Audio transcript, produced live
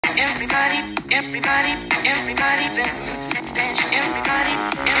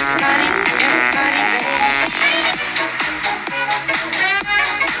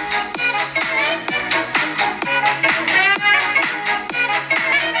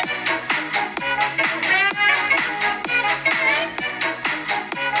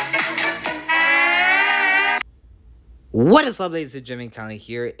What is up, ladies and gentlemen, Connie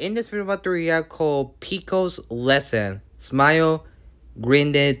here. In this video about the react called Picos Lesson, Smile,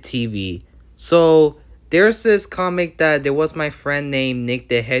 Granddad TV. So, there's this comic that there was my friend named Nick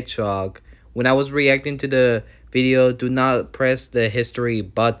the Hedgehog. When I was reacting to the video, do not press the history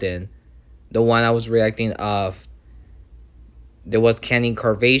button. The one I was reacting of. There was Candy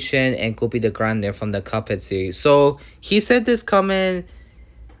Carvation and Guppy the Grande from the Cuphead series. So, he said this comment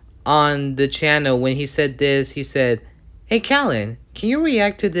on the channel. When he said this, he said, "Hey Callan, can you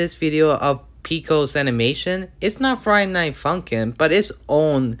react to this video of Picos animation? It's not Friday Night Funkin', but its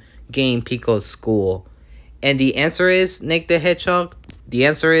own game, Picos School." And the answer is, Nick the Hedgehog, the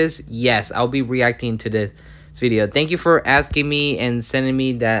answer is yes, I'll be reacting to this video. Thank you for asking me and sending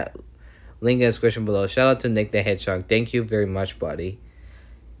me that link in the description below. Shout out to Nick the Hedgehog. Thank you very much, buddy.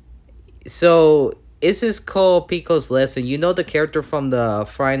 So, this is called Picos Lesson. You know the character from the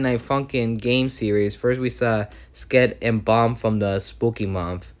Friday Night Funkin' game series. First we saw Sked and Bomb from the Spooky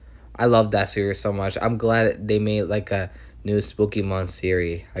Month. I love that series so much. I'm glad they made like a new Spooky Month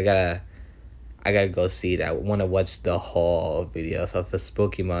series. I gotta go see that. I wanna watch the whole videos of the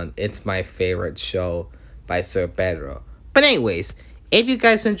Spooky Month. It's my favorite show by Sir Pedro. But anyways, if you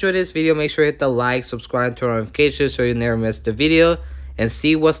guys enjoyed this video, make sure to hit the like, subscribe, and turn on notifications so you never miss the video. And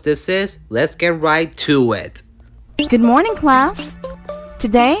see what this is. Let's get right to it. Good morning, class.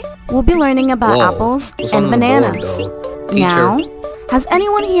 Today, we'll be learning about apples and bananas. Now, has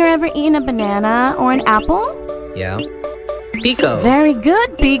anyone here ever eaten a banana or an apple? Yeah. Pico. Very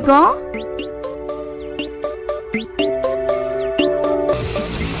good, Pico.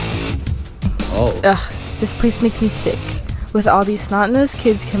 Oh. Ugh, this place makes me sick. With all these snot-nosed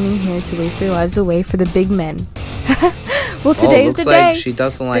kids coming here to waste their lives away for the big men. Well, today's the day. Like she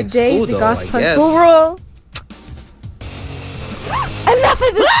doesn't like school, the though, goth I punch guess. will roll. Enough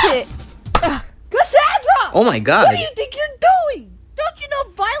of this shit! Cassandra! Oh my god. What do you think you're doing? Don't you know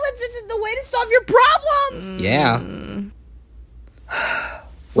violence isn't the way to solve your problems? Yeah.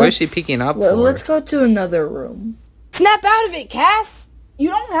 Where is she picking up for? Let's go to another room. Snap out of it, Cass! You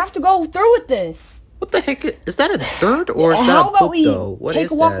don't have to go through with this. What the heck? Is that a third or is that How a about poop, we though? What take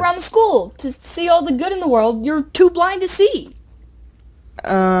is a walk that? around the school to see all the good in the world you're too blind to see?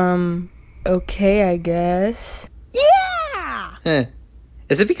 Okay, I guess. Yeah! Heh.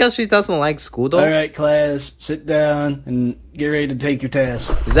 Is it because she doesn't like school, though? Alright, class, sit down and get ready to take your test.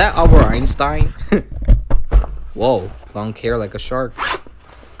 Is that Albert Einstein? Whoa, long hair like a shark.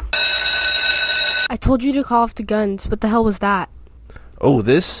 I told you to call off the guns. What the hell was that? Oh,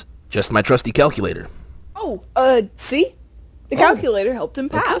 this? Just my trusty calculator. Oh, see? The calculator helped him A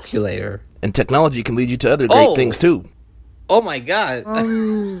pass. calculator. And technology can lead you to other great things, too. Oh my god.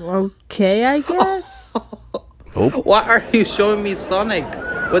 Okay, I guess. Why are you showing me Sonic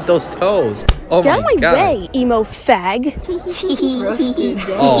with those toes? Oh Get out my of my god. way, emo fag.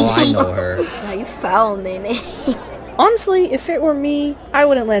 Oh, I know her. Now you foul, Nene. Honestly, if it were me, I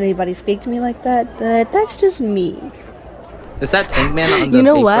wouldn't let anybody speak to me like that, but that's just me. Is that Tank Man on the You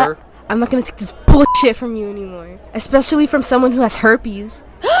know paper? what? I'm not gonna take this bullshit from you anymore. Especially from someone who has herpes.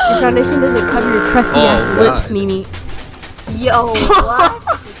 Your foundation doesn't cover your crusty ass lips, Nene. Yo, what?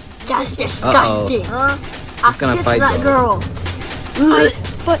 That's disgusting, huh? She's gonna fight that though. girl.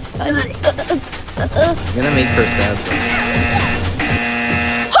 But, I'm gonna make her sad though.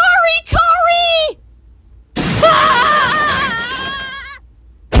 Hurry, Cory!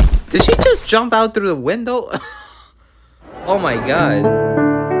 Did she just jump out through the window? Oh my god.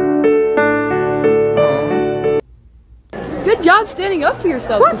 Good job standing up for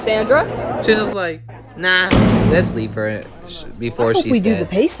yourself, Cassandra. She's just like, nah, let's leave her before she's we do dead. the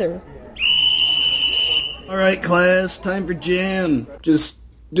pacer. Alright, class, time for gym. Just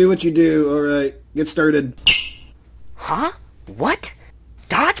do what you do, alright. Get started. Huh? What?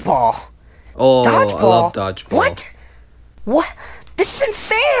 Dodgeball? Oh, Dodgeball? I love dodgeball. What? What? This isn't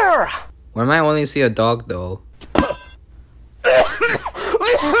fair! Where am I only see a dog though? Come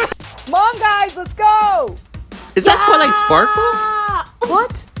on, guys, let's go! Is that Twilight Sparkle?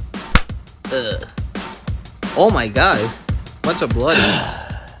 What? Ugh. Oh my god. Bunch of blood.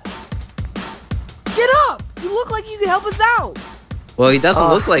 Get up! You look like you could help us out! Well, he doesn't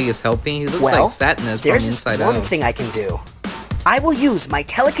look like he's helping. He looks Well, like Satnus from there's inside this one out. thing I can do. I will use my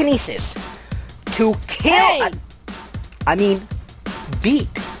telekinesis to kill. Hey! I mean, beat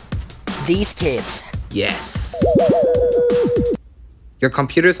These kids. Yes. Your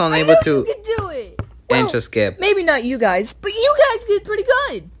computer's unable to You can do it. enter skip. Maybe not you guys, but you guys did pretty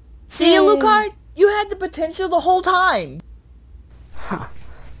good. See, Alucard? You had the potential the whole time. Huh.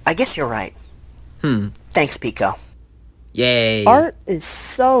 I guess you're right. Thanks, Pico. Yay. Art is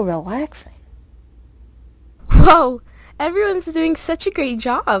so relaxing. Whoa, everyone's doing such a great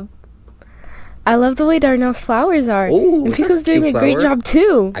job. I love the way Darnell's flowers are. Ooh, and that's Pico's a doing a cute great flower. job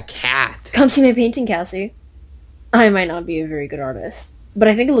too. A cat. Come see my painting, Cassie. I might not be a very good artist, but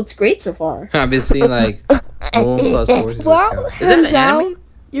I think it looks great so far. I've been seeing like moon plus horses. Wow, Is that an Denzel, anime?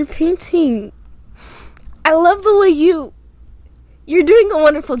 you're painting. I love the way you're doing a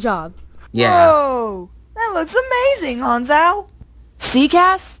wonderful job. Yeah. Whoa, that looks amazing, Hanzao. See,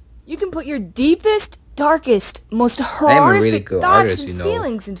 Cass? You can put your deepest, darkest, most really horrific good thoughts artist, and you know.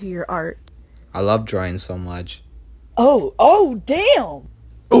 feelings into your art. I love drawing so much. Oh, damn.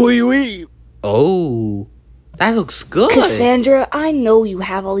 Oh, that looks good. Cassandra, I know you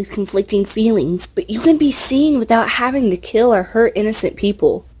have all these conflicting feelings, but you can be seen without having to kill or hurt innocent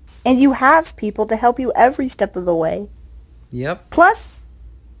people. And you have people to help you every step of the way. Yep. Plus,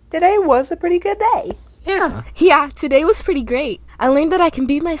 today was a pretty good day. Yeah. Yeah, today was pretty great. I learned that I can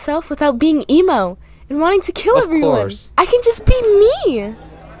be myself without being emo and wanting to kill Of everyone. course. I can just be me.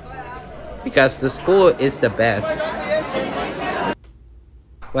 Because the school is the best.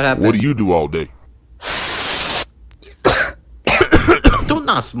 What happened? What do you do all day? Do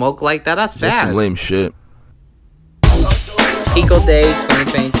not smoke like that. That's Just some bad. lame shit. Pico Day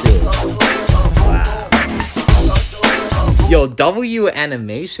 2022. Wow. Yo, W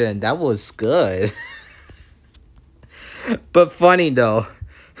animation. That was good. But funny though.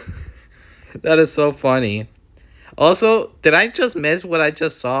 That is so funny. Also, did I just miss what I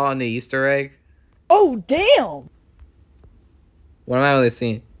just saw on the Easter egg? Oh, damn. What am I only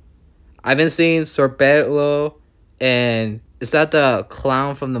seeing? I've been seeing Sorbello and is that the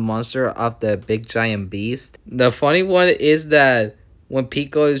clown from the monster of the big giant beast? The funny one is that when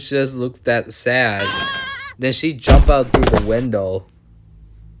Pico just looks that sad, then she jump out through the window.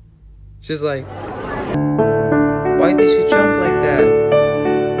 She's like, why did she jump like that?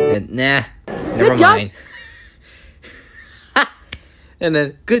 And nah, never mind. And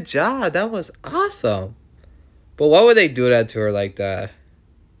then, good job, that was awesome. But why would they do that to her like that?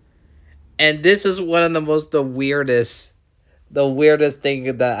 And this is one of the weirdest thing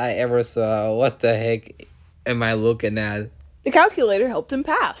that I ever saw. What the heck am I looking at? The calculator helped him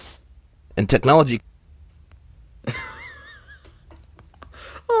pass. And technology.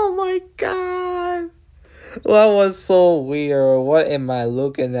 Oh my god. That was so weird. What am I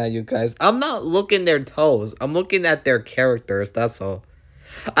looking at, you guys? I'm not looking their toes. I'm looking at their characters, that's all.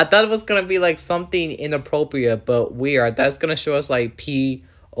 I thought it was gonna be like something inappropriate but weird. That's gonna show us like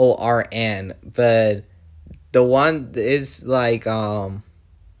PORN, but the one is like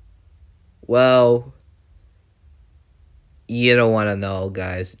well, you don't want to know,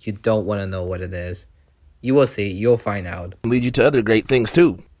 guys. You don't want to know what it is. You will see. You'll find out. Lead you to other great things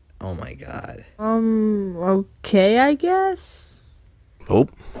too. Oh my god. Okay, I guess.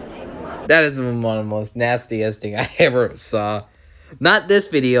 Nope. That is one of the most nastiest thing I ever saw. Not this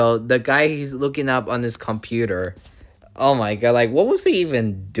video. The guy he's looking up on his computer. Oh my god. Like, what was he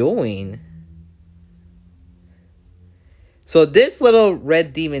even doing? So this little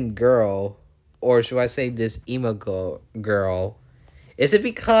red demon girl, or should I say this emo girl, is it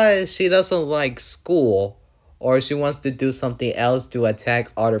because she doesn't like school, or she wants to do something else to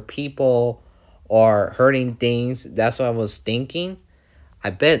attack other people or hurting things? That's what I was thinking. I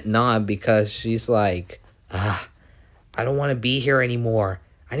bet not, because she's like, I don't want to be here anymore.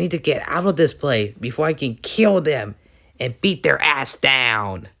 I need to get out of this place before I can kill them and beat their ass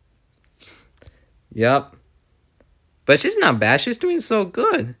down. Yep. But she's not bad. She's doing so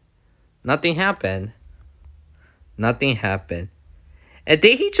good. Nothing happened. Nothing happened. And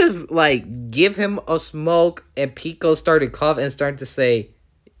did he just, like, give him a smoke and Pico started coughing and started to say,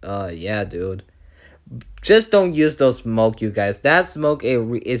 yeah, dude. Just don't use those smoke, you guys. That smoke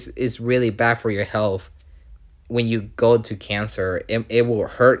is really bad for your health. When you go to cancer, it will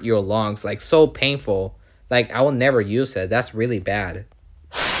hurt your lungs. Like, so painful. Like, I will never use it. That's really bad.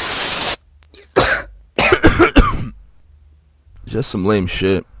 Just some lame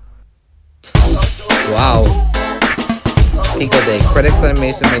shit. Wow. Pico Day. Critics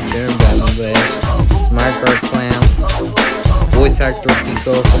animation by Jim Bangladesh. Smart Guard Clan. Voice actor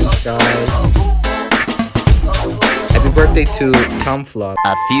Pico, French guy. Happy birthday to Tom Flop.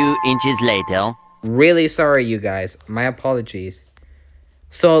 A few inches later. Really sorry, you guys. My apologies.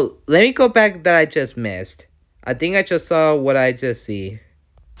 So, let me go back that I just missed. I think I just saw what I just see.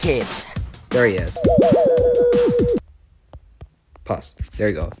 kids. There he is. Pause. There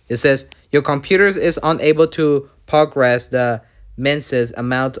you go. It says, your computer is unable to progress the immense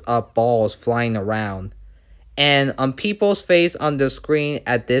amount of balls flying around. And on people's face on the screen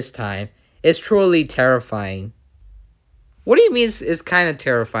at this time, it's truly terrifying. What do you mean it's kind of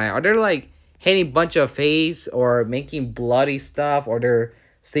terrifying? Are they like hitting a bunch of face or making bloody stuff, or they're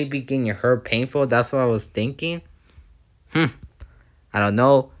sleeping getting hurt painful? That's what I was thinking. I don't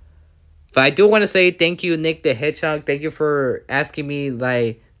know. But I do want to say thank you, Nick the Hedgehog. Thank you for asking me,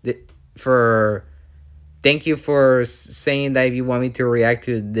 thank you for saying that if you want me to react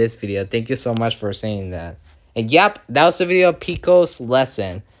to this video. Thank you so much for saying that. And yep, that was the video of Picos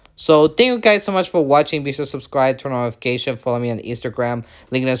Lesson. So thank you guys so much for watching. Be sure to subscribe, turn on notification, follow me on Instagram.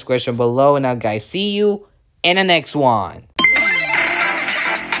 Link in the description below. And now guys, see you in the next one.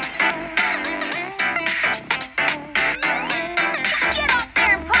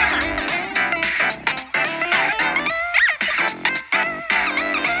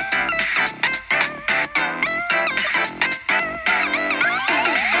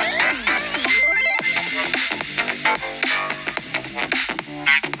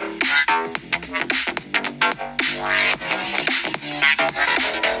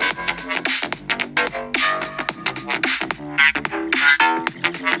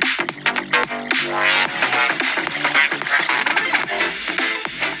 Wow.